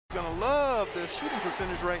going to love their shooting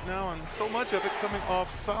percentage right now, and so much of it coming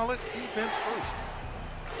off solid defense first.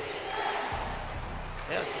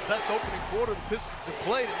 Yeah, it's the best opening quarter the Pistons have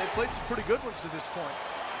played, and they've played some pretty good ones to this point.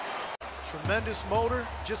 Tremendous motor,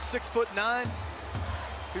 just 6'9".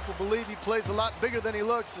 People believe he plays a lot bigger than he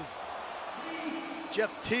looks as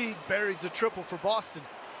Jeff Teague buries a triple for Boston.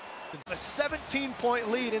 A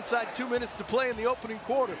 17-point lead inside 2 minutes to play in the opening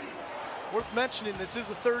quarter. Worth mentioning, this is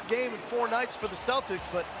the third game in 4 nights for the Celtics,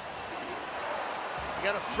 but you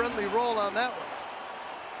got a friendly roll on that one.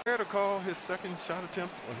 Fair to call his second shot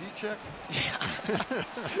attempt a heat check? Yeah,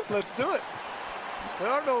 let's do it. There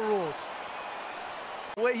are no rules.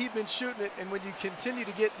 The way he'd been shooting it, and when you continue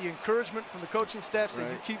to get the encouragement from the coaching staff saying,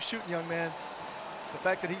 you keep shooting, young man, the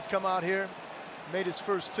fact that he's come out here, made his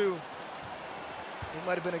first 2, he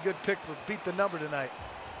might have been a good pick for beat the number tonight.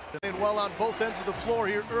 Playing well on both ends of the floor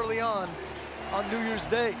here early on New Year's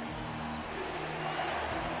Day.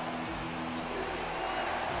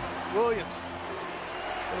 Williams,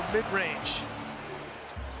 little mid-range.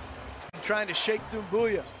 Trying to shake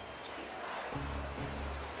Doumbouya.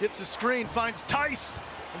 Gets a screen, finds Tice,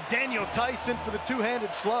 and Daniel Tice in for the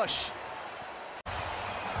two-handed flush.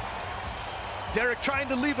 Derek trying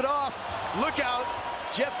to leave it off. Look out,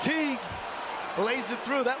 Jeff Teague lays it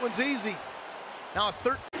through. That one's easy. Now a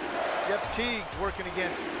third. Jeff Teague working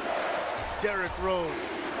against Derrick Rose.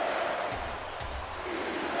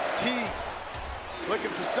 Teague looking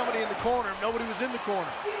for somebody in the corner. Nobody was in the corner.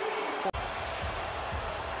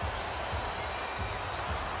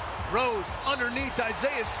 Rose underneath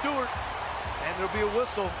Isaiah Stewart, and there'll be a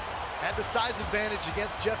whistle. Had the size advantage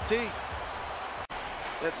against Jeff Teague.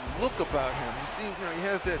 That look about him, he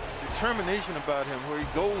has that determination about him where he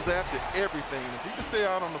goes after everything. If he can stay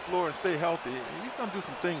out on the floor and stay healthy, he's going to do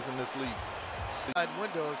some things in this league.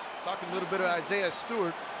 Windows, talking a little bit of Isaiah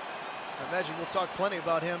Stewart. I imagine we'll talk plenty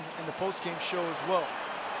about him in the postgame show as well.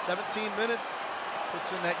 17 minutes,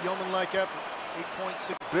 puts in that yeoman-like effort.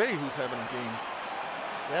 8.6. Bay, who's having a game.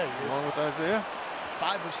 Yeah, he is. Along with Isaiah.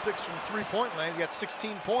 5 of 6 from three-point land. He's got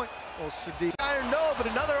 16 points. Oh, Sadiq. No, but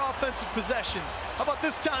another offensive possession. How about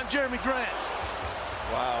this time, Jeremy Grant?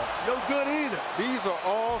 Wow. No good either. These are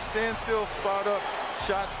all standstill, spot-up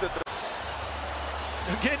shots that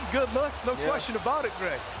they're getting good looks, no question about it,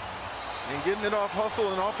 Greg. And getting it off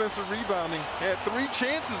hustle and offensive rebounding. Had 3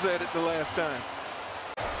 chances at it the last time.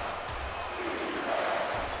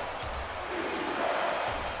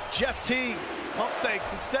 Jeff Teague, pump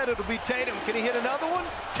fakes. Instead, it'll be Tatum. Can he hit another one?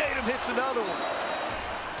 Tatum hits another one.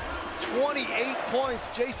 28 points,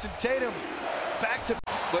 Jason Tatum. Back to...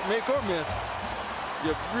 But make or miss,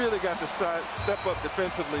 you've really got to step up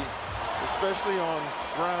defensively, especially on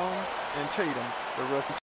Brown and Tatum the rest of the